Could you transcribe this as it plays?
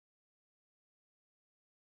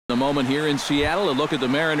The moment here in Seattle, a look at the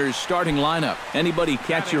Mariners starting lineup. Anybody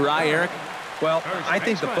catch your eye, Eric? Well, I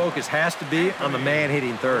think the focus has to be on the man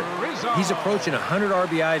hitting third. He's approaching 100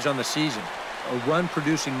 RBIs on the season, a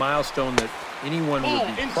run-producing milestone that anyone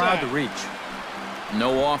would be proud to reach.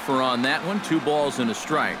 No offer on that one. 2 balls and a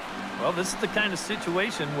strike. Well, this is the kind of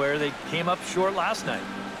situation where they came up short last night.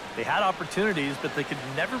 They had opportunities, but they could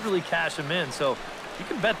never really cash them in. So you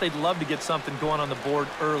can bet they'd love to get something going on the board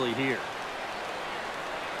early here.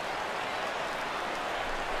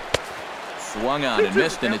 Swung on and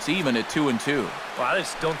missed, and it's even at 2-2. Well, I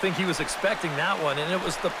just don't think he was expecting that one, and it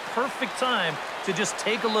was the perfect time to just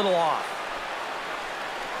take a little off.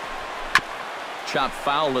 Chop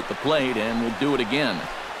foul at the plate, and we'll do it again.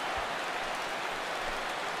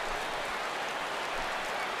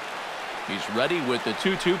 He's ready with the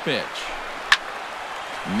 2-2 pitch.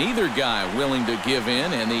 Neither guy willing to give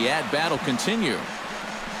in, and the at-bat will continue.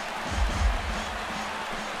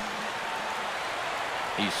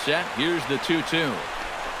 He's set. Here's the 2-2.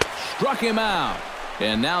 Struck him out.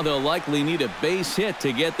 And now they'll likely need a base hit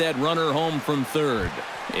to get that runner home from third.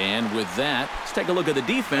 And with that, let's take a look at the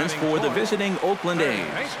defense for the visiting Oakland A's.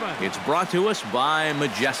 It's brought to us by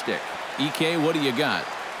Majestic. EK, what do you got?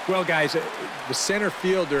 Well, guys, the center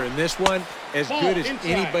fielder in this one, as good as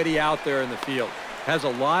anybody out there in the field. Has a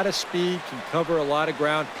lot of speed, can cover a lot of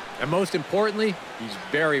ground, and most importantly, he's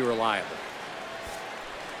very reliable.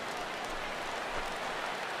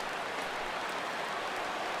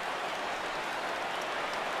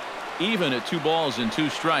 Even at 2 balls and 2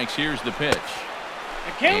 strikes. Here's the pitch.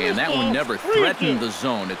 And that one never threatened the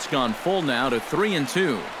zone. It's gone full now to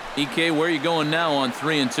 3-2. EK, where are you going now on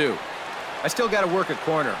 3-2? I still got to work a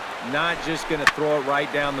corner. Not just going to throw it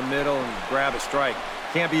right down the middle and grab a strike.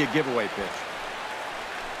 Can't be a giveaway pitch.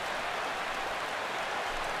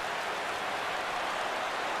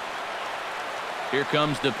 Here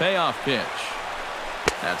comes the payoff pitch.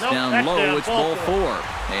 That's down low. It's ball 4.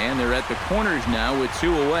 And they're at the corners now with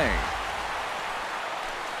 2 away.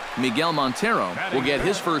 Miguel Montero will get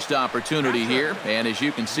his first opportunity here. And as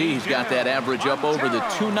you can see, he's got that average up over the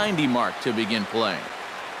 290 mark to begin play.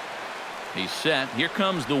 He's set. Here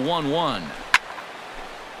comes the 1-1.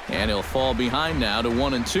 And he'll fall behind now to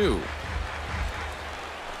 1-2.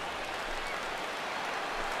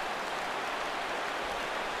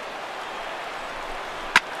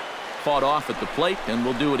 Fought off at the plate, and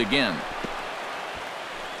we'll do it again.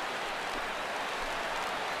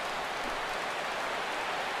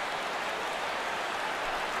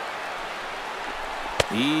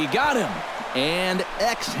 He got him. And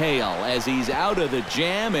exhale as he's out of the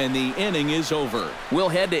jam, and the inning is over. We'll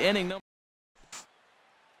head to inning number.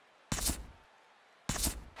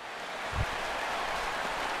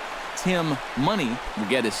 Tim Money will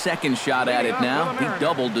get a second shot at it now. He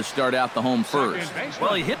doubled to start out the home first.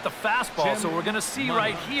 Well, he hit the fastball, so we're going to see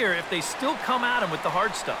right here if they still come at him with the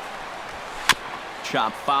hard stuff.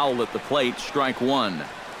 Chop foul at the plate, strike 1.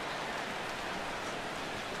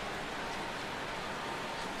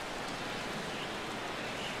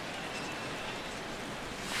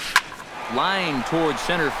 Line towards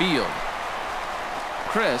center field.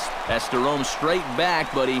 Crisp has to roam straight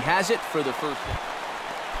back, but he has it for the first one.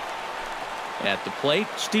 At the plate,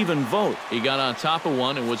 Stephen Vogt. He got on top of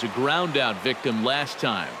one and was a ground out victim last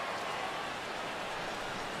time.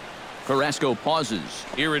 Carrasco pauses.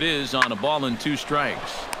 Here it is on a ball and 2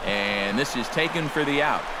 strikes. And this is taken for the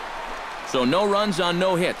out. So no runs on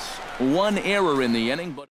no hits. 1 error in the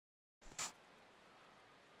inning, but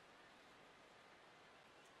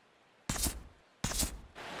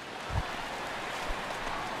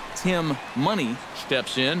Tim Money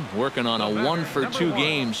steps in, working on a 1-for-2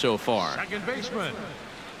 game so far. Second baseman,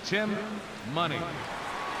 Tim Money.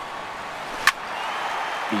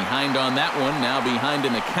 Behind on that one, now behind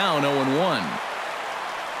in the count,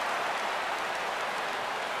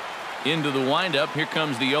 0-1. Into the windup, here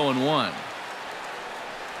comes the 0-1.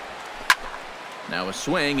 Now a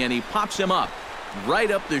swing, and he pops him up,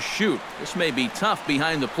 right up the chute. This may be tough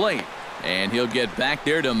behind the plate. And he'll get back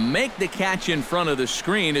there to make the catch in front of the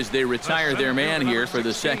screen as they retire their man here for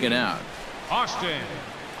the second out. Austin.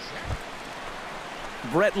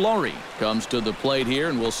 Brett Laurie comes to the plate here,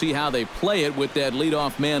 and we'll see how they play it with that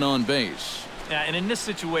leadoff man on base. Yeah, and in this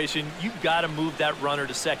situation, you've got to move that runner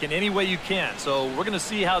to second any way you can. So we're going to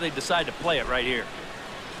see how they decide to play it right here.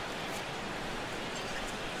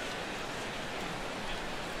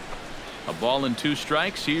 A ball and 2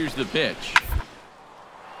 strikes. Here's the pitch.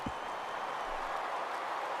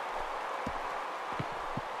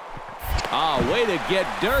 Oh, way to get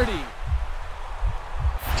dirty.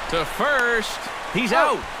 To first. He's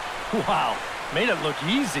out. Wow. Made it look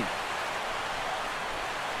easy.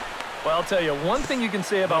 Well, I'll tell you, one thing you can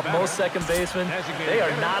say about most second basemen, they are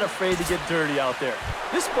not afraid to get dirty out there.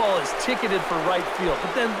 This ball is ticketed for right field,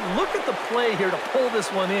 but then look at the play here to pull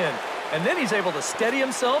this one in. And then he's able to steady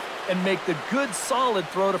himself and make the good, solid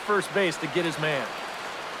throw to first base to get his man.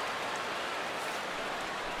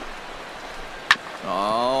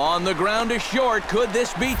 Oh, on the ground to short. Could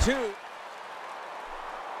this be two?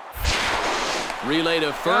 Relay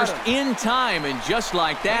to first in time, and just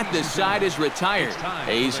like that, the side is retired.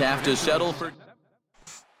 A's have to settle for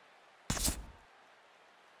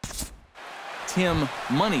Tim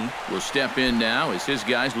Money will step in now as his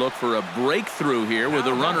guys look for a breakthrough here with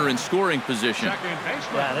a runner in scoring position.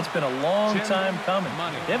 Yeah, that's been a long time coming.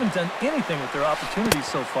 They haven't done anything with their opportunities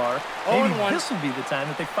so far. Maybe this will be the time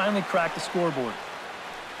that they finally crack the scoreboard.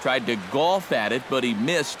 Tried to golf at it, but he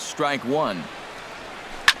missed strike one.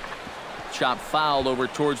 Chop foul over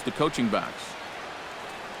towards the coaching box.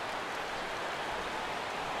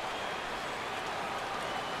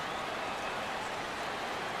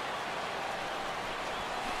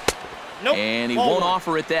 Nope. And he won't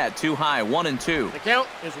offer it that. Too high. 1-2. The count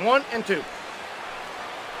is 1-2.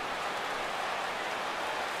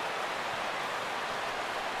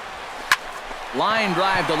 Line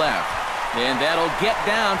drive to left. And that'll get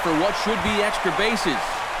down for what should be extra bases.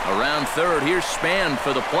 Around third, here's Span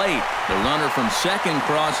for the plate. The runner from second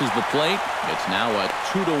crosses the plate. It's now a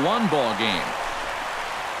 2-1 ball game.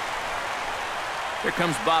 Here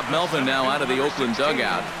comes Bob Melvin now out of the Oakland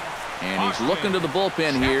dugout. And he's looking to the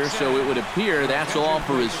bullpen here, so it would appear that's all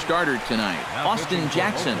for his starter tonight. Austin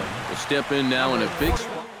Jackson will step in now in a big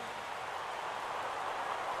spot.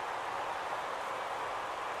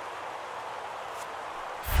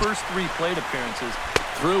 First 3 plate appearances.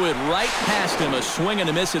 Threw it right past him, a swing and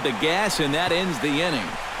a miss at the gas, and that ends the inning.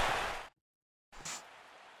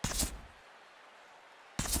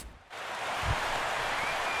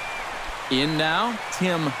 In now,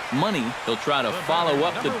 Tim Money. He'll try to follow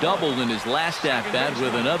up the double in his last at-bat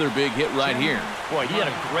with another big hit right here. Boy, he had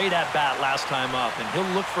a great at-bat last time up, and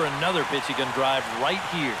he'll look for another pitch he can drive right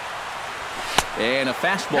here. And a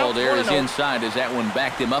fastball there is inside as that one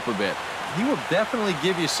backed him up a bit. He will definitely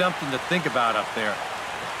give you something to think about up there.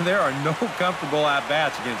 There are no comfortable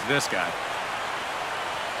at-bats against this guy.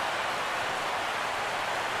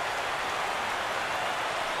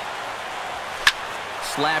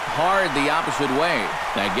 Slapped hard the opposite way.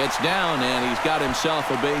 That gets down, and he's got himself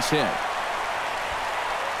a base hit.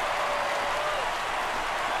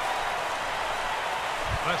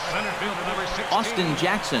 The center fielder, number 16. Austin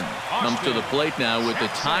Jackson comes to the plate now with the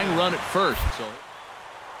tying run at first. So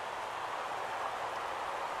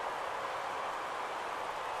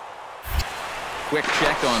quick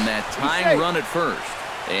check on that tying run at first.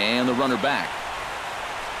 And the runner back.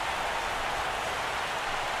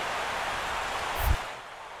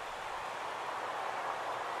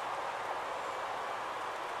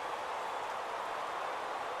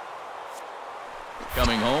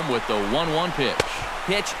 Coming home with the 1-1 pitch.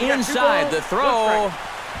 Pitch inside the throw.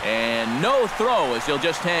 And no throw as he'll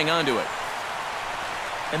just hang on to it.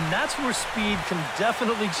 And that's where speed can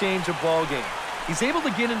definitely change a ball game. He's able to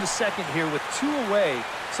get into second here with 2 away.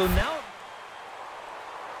 So now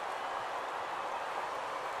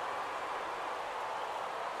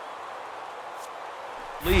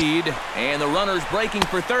lead, and the runner's breaking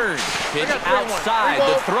for third. Pitch outside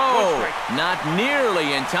the throw. Not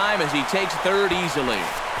nearly in time as he takes third easily.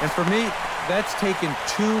 And for me, that's taken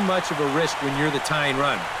too much of a risk when you're the tying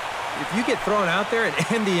run. If you get thrown out there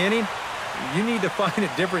and end the inning, you need to find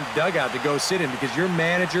a different dugout to go sit in because your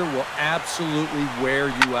manager will absolutely wear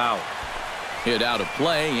you out. Hit out of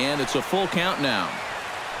play, and it's a full count now.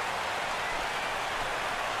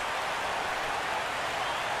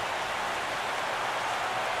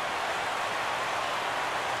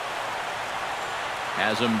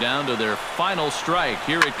 Has them down to their final strike.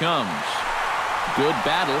 Here it comes. Good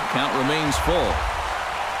battle. Count remains full.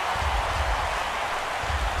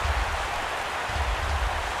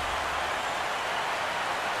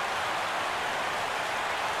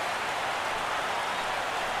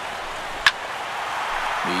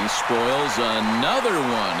 He spoils another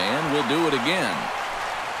one, and will do it again.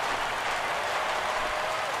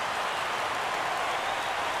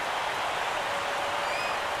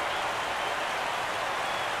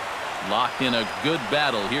 Locked in a good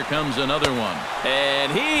battle. Here comes another one.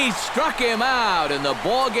 And he struck him out, and the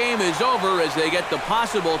ball game is over as they get the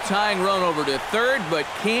possible tying run over to third, but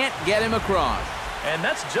can't get him across. And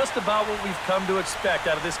that's just about what we've come to expect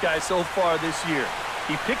out of this guy so far this year.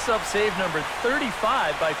 He picks up save number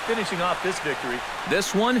 35 by finishing off this victory.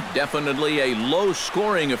 This one, definitely a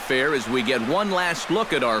low-scoring affair as we get one last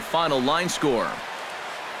look at our final line score.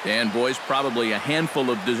 And, boys, probably a handful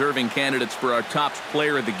of deserving candidates for our top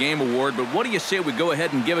player of the game award, but what do you say we go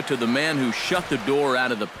ahead and give it to the man who shut the door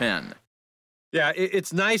out of the pen? Yeah,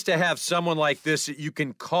 it's nice to have someone like this that you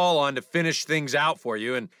can call on to finish things out for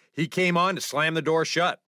you, and he came on to slam the door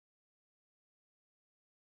shut.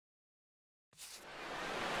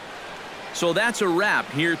 So that's a wrap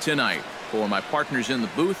here tonight. For my partners in the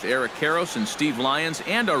booth, Eric Karros and Steve Lyons,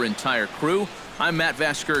 and our entire crew, I'm Matt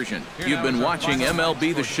Vasgersian. You've been watching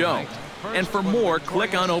MLB The Show. And for more,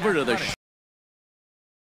 click on over to the show.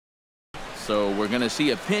 So we're going to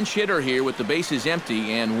see a pinch hitter here with the bases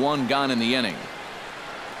empty and one gone in the inning.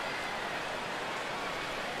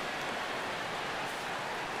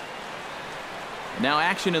 Now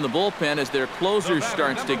action in the bullpen as their closer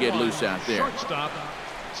starts to get loose out there. Shortstop,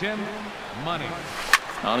 Tim Money.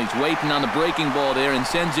 Well, he's waiting on the breaking ball there and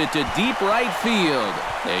sends it to deep right field.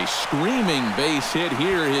 A screaming base hit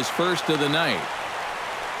here, his first of the night.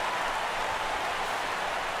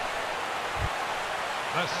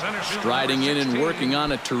 Striding in and working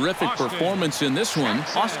on a terrific performance in this one,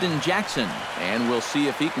 Austin Jackson. And we'll see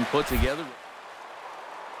if he can put together.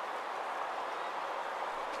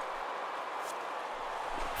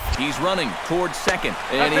 He's running towards second,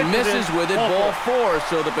 and he misses with it, ball 4.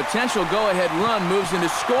 So the potential go-ahead run moves into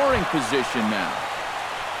scoring position now.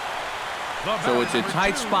 So it's a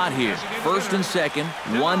tight spot here. First and second,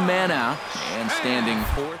 one man out, and standing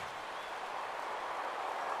fourth.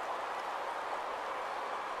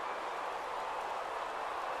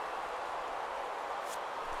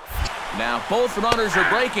 Now both runners are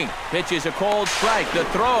breaking. Pitch is a cold strike. The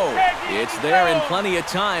throw. It's there in plenty of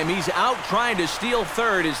time. He's out trying to steal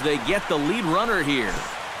third as they get the lead runner here.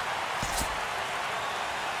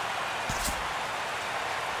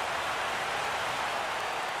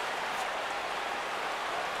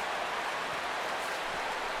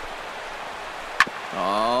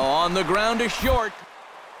 Oh, on the ground to short.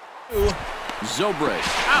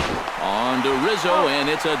 Zobrist. On to Rizzo, and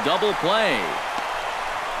it's a double play.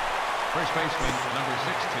 First baseman, number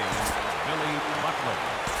 16, Billy Butler.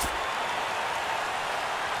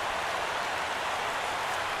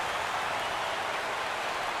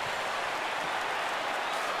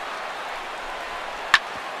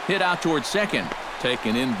 Hit out towards second.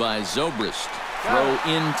 Taken in by Zobrist. Throw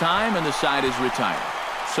in time, and the side is retired.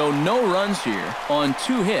 So no runs here on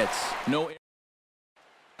 2 hits. No.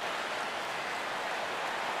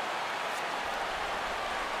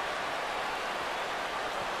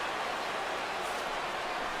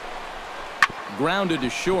 Grounded to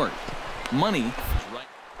short. Money.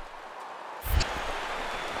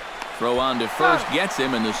 Throw on to first gets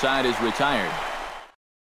him, and the side is retired.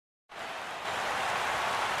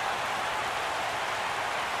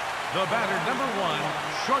 The batter, number 1,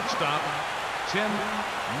 shortstop, Tim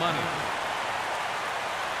Money.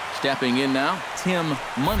 Stepping in now, Tim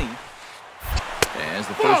Money. As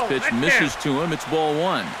the first pitch misses to him, it's ball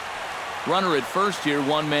 1. Runner at first here,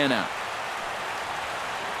 one man out.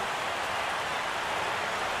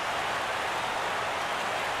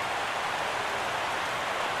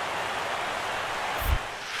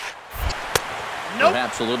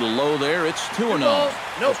 Perhaps a little low there. It's 2-0.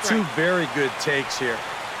 No, two very good takes here.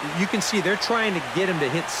 You can see they're trying to get him to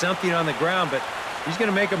hit something on the ground, but he's going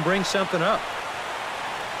to make him bring something up.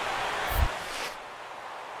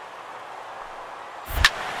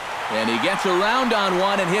 And he gets around on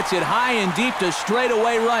one and hits it high and deep to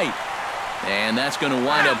straightaway right. And that's going to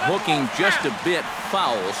wind up hooking just a bit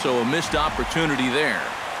foul, so a missed opportunity there.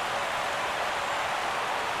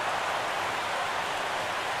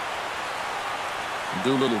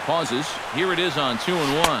 Doolittle pauses. Here it is on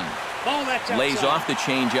 2-1. Lays off the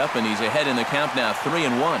changeup, and he's ahead in the count now, 3-1.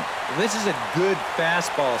 Well, this is a good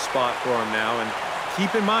fastball spot for him now, and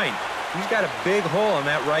keep in mind, he's got a big hole on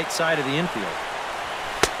that right side of the infield.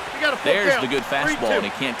 There's the good fastball, and he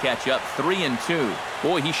can't catch up. 3-2.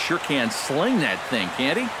 Boy, he sure can sling that thing,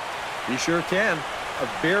 can't he? He sure can. A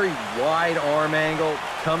very wide arm angle,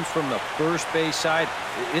 comes from the first base side.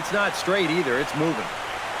 It's not straight either, it's moving.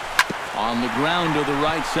 On the ground to the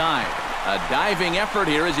right side. A diving effort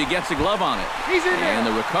here as he gets a glove on it. He's in there. And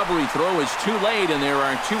the recovery throw is too late, and there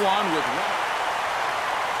are 2 on with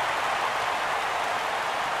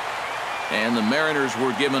 1. And the Mariners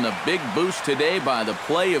were given a big boost today by the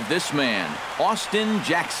play of this man, Austin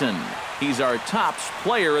Jackson. He's our tops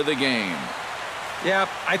player of the game. Yeah,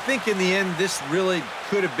 I think in the end, this really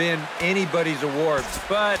could have been anybody's award,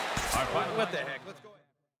 but what the heck? Let's go.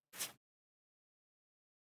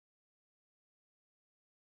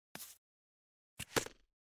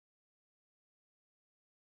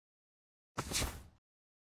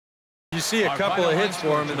 You see a couple of hits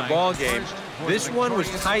for him in the ball game. This one was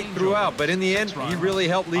tight throughout, but in the end, he really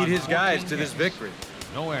helped lead his guys to this victory.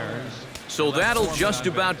 No errors. So that'll just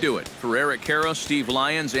about do it. For Eric Karros, Steve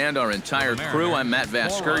Lyons, and our entire crew, I'm Matt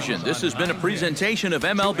Vasgersian. This has been a presentation of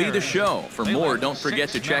MLB The Show. For more, don't forget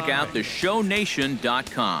to check out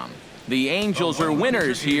theshownation.com. The Angels are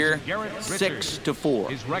winners here, 6-4.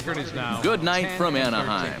 His record is now Good night from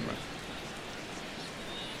Anaheim.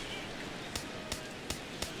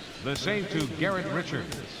 The save to Garrett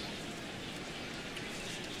Richards.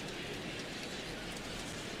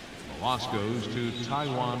 The loss goes to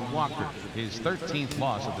Taijuan Walker, his 13th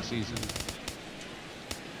loss of the season.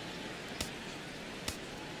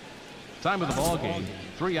 Time of the ball game,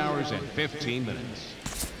 3 hours and 15 minutes.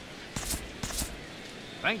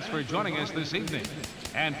 Thanks for joining us this evening,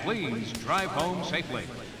 and please drive home safely.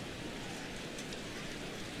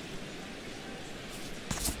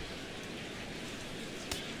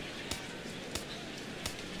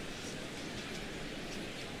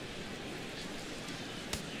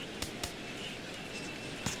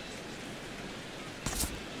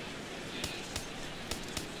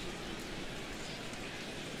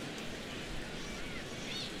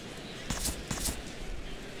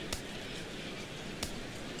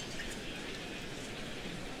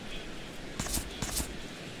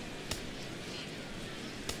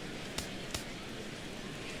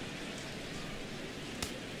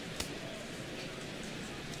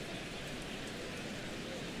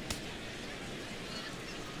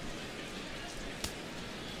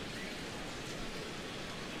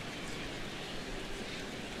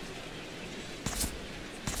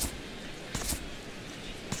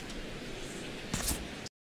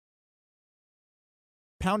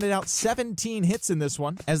 Pounded out 17 hits in this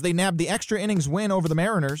one as they nabbed the extra innings win over the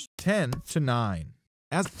Mariners 10-9.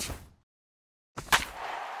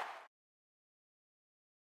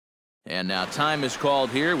 And now time is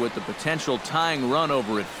called here with the potential tying run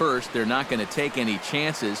over at first. They're not going to take any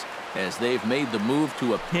chances as they've made the move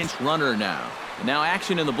to a pinch runner now. And now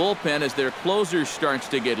action in the bullpen as their closer starts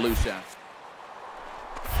to get loose out.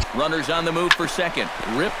 Runners on the move for second.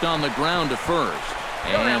 Ripped on the ground to first.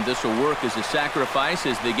 And this will work as a sacrifice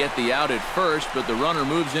as they get the out at first, but the runner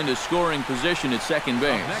moves into scoring position at second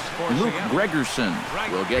base. Luke Gregerson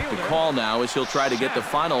will get the call now as he'll try to get the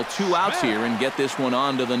final 2 outs here and get this one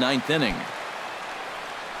on to the 9th inning.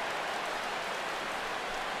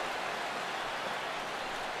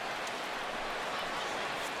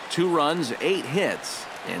 Two runs, 8 hits,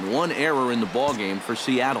 and 1 error in the ballgame for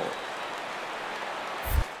Seattle.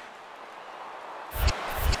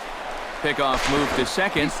 Pickoff move to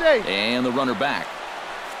second, and the runner back.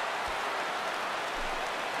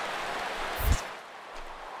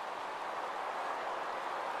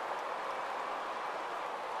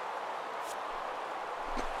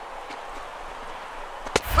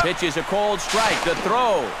 Pitches a cold strike, the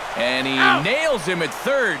throw, and he nails him at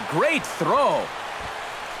third. Great throw.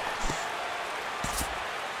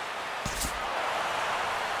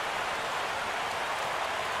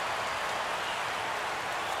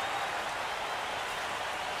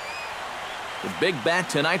 The big bat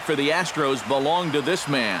tonight for the Astros belonged to this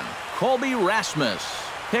man, Colby Rasmus.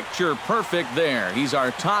 Picture perfect there. He's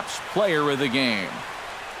our top player of the game.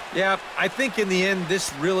 Yeah, I think in the end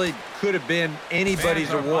this really could have been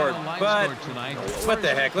anybody's award, but what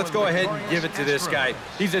the heck? Let's go ahead and give it to this guy.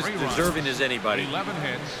 He's as deserving as anybody. 11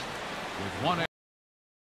 hits with 1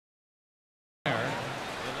 error.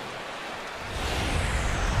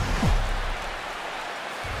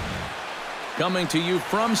 Coming to you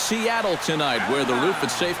from Seattle tonight, where the roof at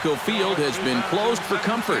Safeco Field has been closed for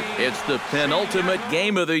comfort. It's the penultimate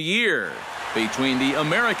game of the year between the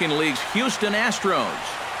American League's Houston Astros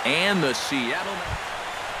and the Seattle.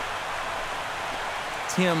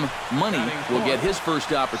 Tim Money will get his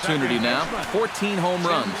first opportunity now. 14 home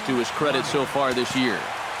runs to his credit so far this year.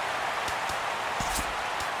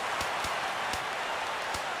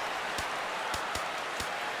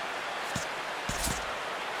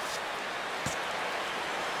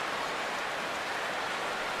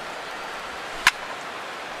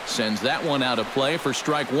 Sends that one out of play for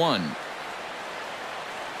strike 1.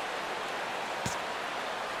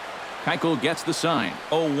 Keuchel gets the sign.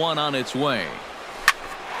 0-1 on its way.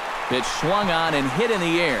 Pitch swung on and hit in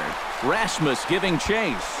the air. Rasmus giving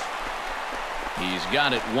chase. He's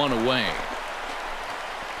got it 1 away.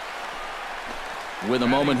 With a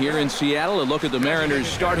moment here in Seattle, a look at the Mariners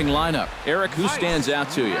starting lineup. Eric, who stands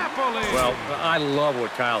out to you? Well, I love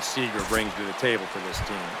what Kyle Seager brings to the table for this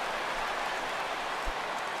team.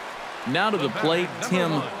 Now to the plate,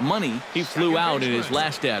 Tim Money. He flew out in his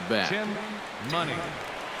last at-bat. Tim Money.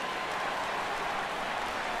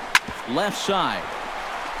 left side.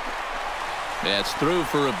 That's through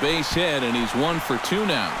for a base hit, and he's 1 for 2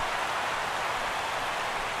 now.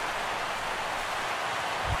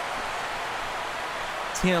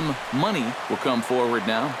 Tim Money will come forward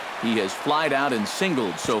now. He has flied out and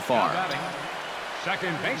singled so far.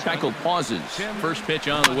 Keuchel pauses. First pitch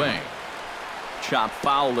on the way. Chop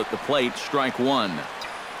foul at the plate. Strike 1.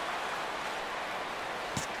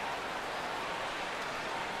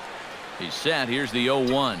 He's set. Here's the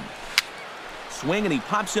 0-1. Swing, and he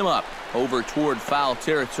pops him up over toward foul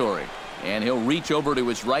territory. And he'll reach over to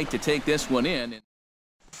his right to take this one in.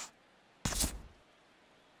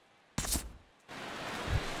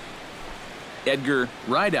 Edgar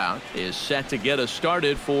Rideout is set to get us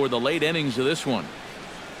started for the late innings of this one.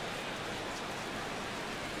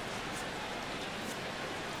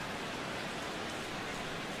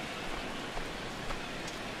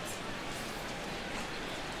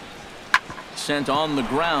 Sent on the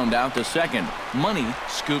ground out to second. Money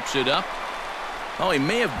scoops it up. Oh, he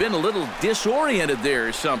may have been a little disoriented there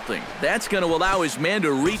or something. That's going to allow his man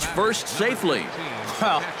to reach first safely.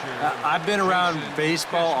 Well, I've been around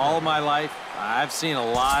baseball all of my life. I've seen a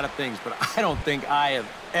lot of things, but I don't think I have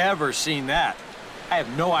ever seen that. I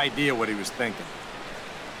have no idea what he was thinking.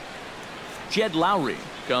 Jed Lowry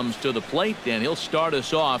comes to the plate, and he'll start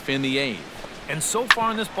us off in the 8th. And so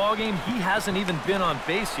far in this ballgame, he hasn't even been on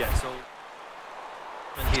base yet. So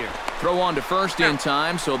here. Throw on to first in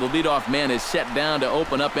time, so the leadoff man is set down to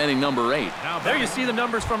open up inning number 8. There you see the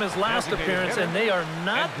numbers from his last appearance, and they are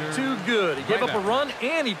not too good. He gave up a run,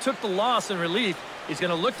 and he took the loss in relief. He's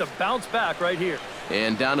going to look to bounce back right here.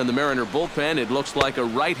 And down in the Mariner bullpen, it looks like a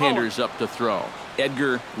right-hander's up to throw.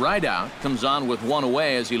 Edgar Rideout comes on with 1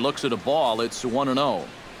 away as he looks at a ball. It's 1-0.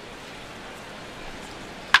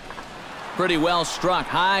 Pretty well struck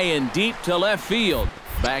high and deep to left field.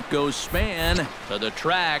 Back goes Span to the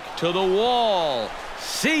track, to the wall.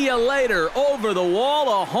 See you later. Over the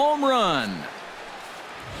wall, a home run.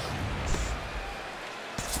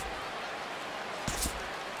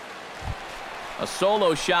 A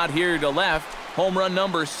solo shot here to left. Home run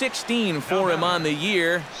number 16 for him on the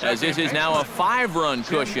year, as this is now a 5-run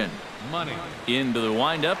cushion. Into the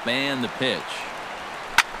windup and the pitch.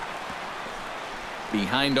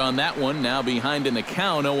 Behind on that one, now behind in the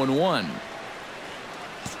count, 0-1.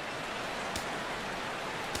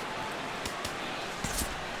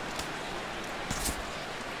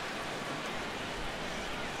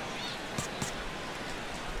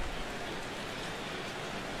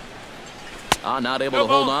 Not able to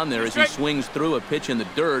hold on there as he swings through a pitch in the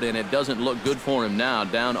dirt, and it doesn't look good for him now.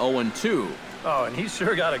 Down 0-2. Oh, and he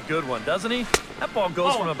sure got a good one, doesn't he? That ball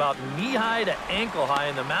goes from about knee-high to ankle-high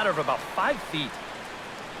in the matter of about 5 feet.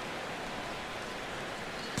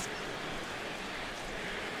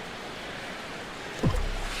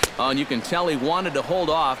 And you can tell he wanted to hold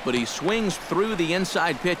off, but he swings through the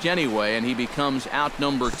inside pitch anyway, and he becomes out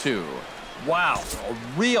number 2. Wow, a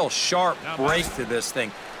real sharp break to this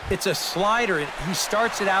thing. It's a slider, and he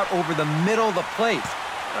starts it out over the middle of the plate.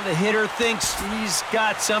 Now the hitter thinks he's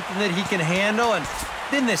got something that he can handle, and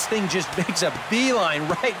then this thing just makes a beeline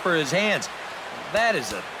right for his hands. That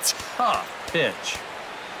is a tough pitch.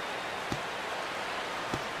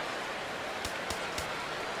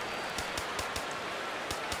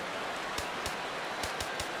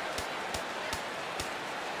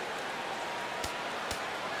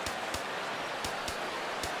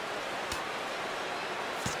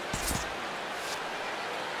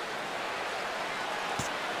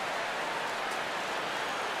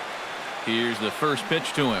 Here's the first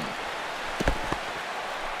pitch to him.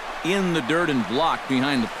 In the dirt and blocked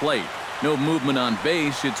behind the plate. No movement on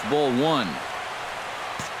base. It's ball 1.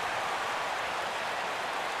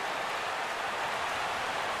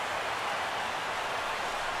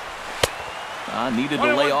 Needed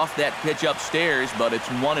to lay off that pitch upstairs, but it's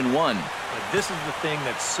 1-1. This is the thing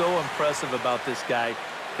that's so impressive about this guy.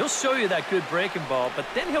 He'll show you that good breaking ball, but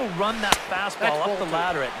then he'll run that fastball up the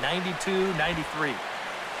ladder at 92, 93.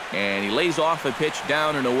 And he lays off a pitch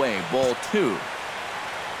down and away. Ball 2.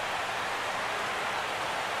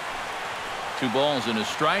 2 balls and a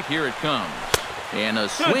strike. Here it comes. And a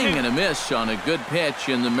swing and a miss on a good pitch,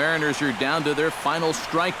 and the Mariners are down to their final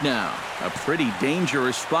strike now. A pretty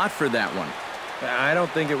dangerous spot for that one. I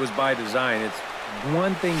don't think it was by design. It's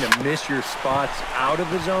one thing to miss your spots out of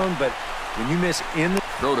the zone, but when you miss in the...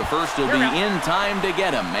 Throw to first will be in time to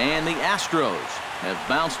get him, and the Astros have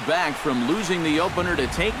bounced back from losing the opener to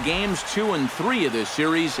take games 2 and 3 of this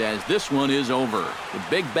series, as this one is over. The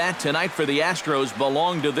big bat tonight for the Astros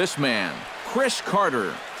belonged to this man, Chris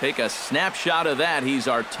Carter. Take a snapshot of that. He's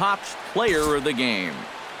our top player of the game.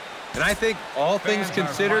 And I think all things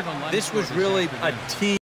considered, this was really a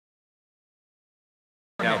team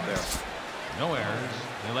out there. No errors.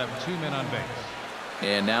 They'll have 2 men on base.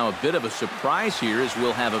 And now a bit of a surprise here as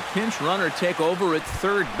we'll have a pinch runner take over at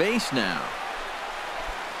third base now.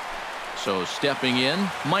 So stepping in,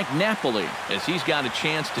 Mike Napoli, as he's got a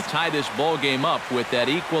chance to tie this ball game up with that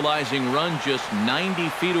equalizing run just 90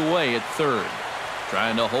 feet away at third.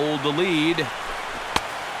 Trying to hold the lead.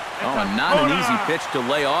 Oh, not an easy pitch to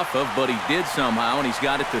lay off of, but he did somehow, and he's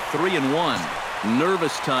got it to 3-1.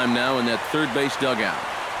 Nervous time now in that third base dugout.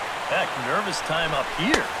 Heck, nervous time up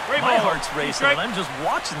here. My heart's racing, and I'm just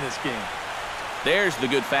watching this game. There's the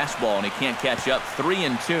good fastball, and he can't catch up.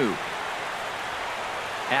 3-2.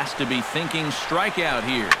 Has to be thinking strikeout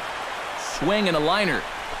here. Swing and a liner.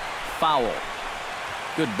 Foul.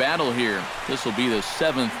 Good battle here. This will be the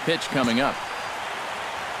 7th pitch coming up.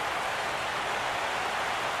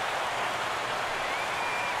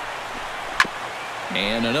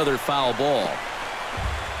 And another foul ball.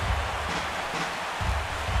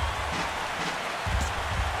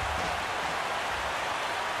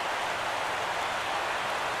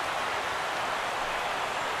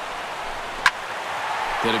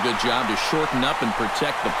 Did a good job to shorten up and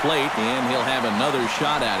protect the plate, and he'll have another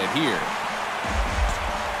shot at it here.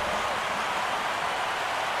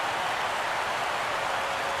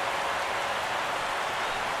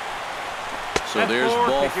 So there's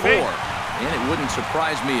ball 4. And it wouldn't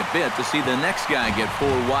surprise me a bit to see the next guy get 4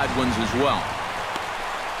 wide ones as well.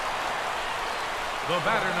 The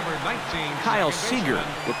batter, number 19, Kyle Seager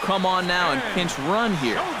will come on now and pinch run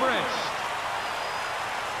here.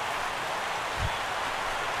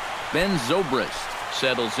 Ben Zobrist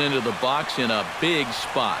settles into the box in a big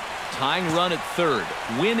spot. Tying run at third,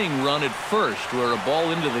 winning run at first, where a ball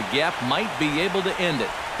into the gap might be able to end it.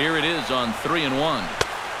 Here it is on 3-1.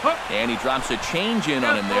 And he drops a change in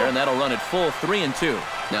on him there, and that'll run it full 3-2.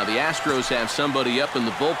 Now the Astros have somebody up in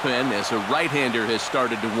the bullpen as a right-hander has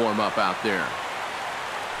started to warm up out there.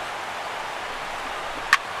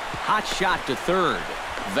 Hot shot to third.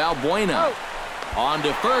 Valbuena on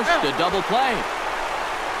to first, a double play.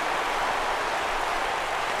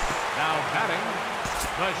 Now batting,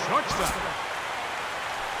 the shortstop.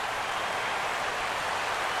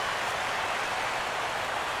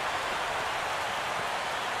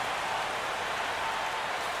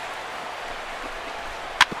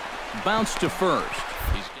 Bounce to first.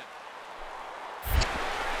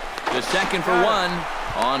 To second for 1.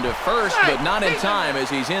 On to first, but not in time as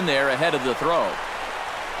he's in there ahead of the throw.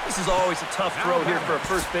 This is always a tough throw here for a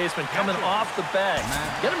first baseman coming off the bag.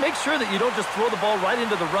 You got to make sure that you don't just throw the ball right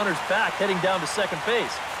into the runner's back heading down to second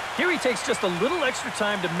base. Here he takes just a little extra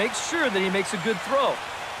time to make sure that he makes a good throw.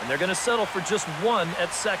 And they're going to settle for just 1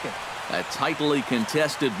 at second. A tightly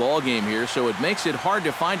contested ball game here, so it makes it hard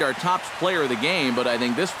to find our top player of the game, but I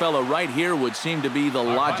think this fellow right here would seem to be the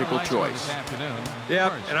logical choice.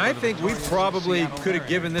 Yeah, and I think we probably could have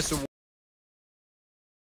given this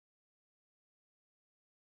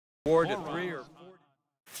award to 3 or 4.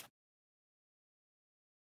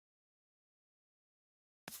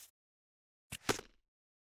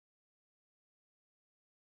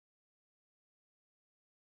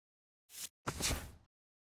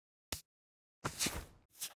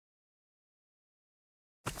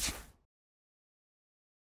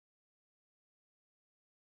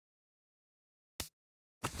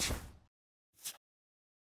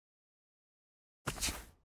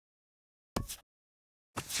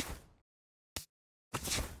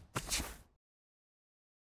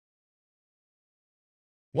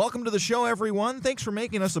 Welcome to the show, everyone. Thanks for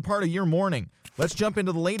making us a part of your morning. Let's jump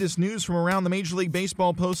into the latest news from around the Major League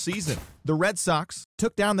Baseball postseason. The Red Sox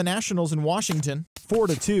took down the Nationals in Washington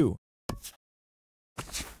 4-2.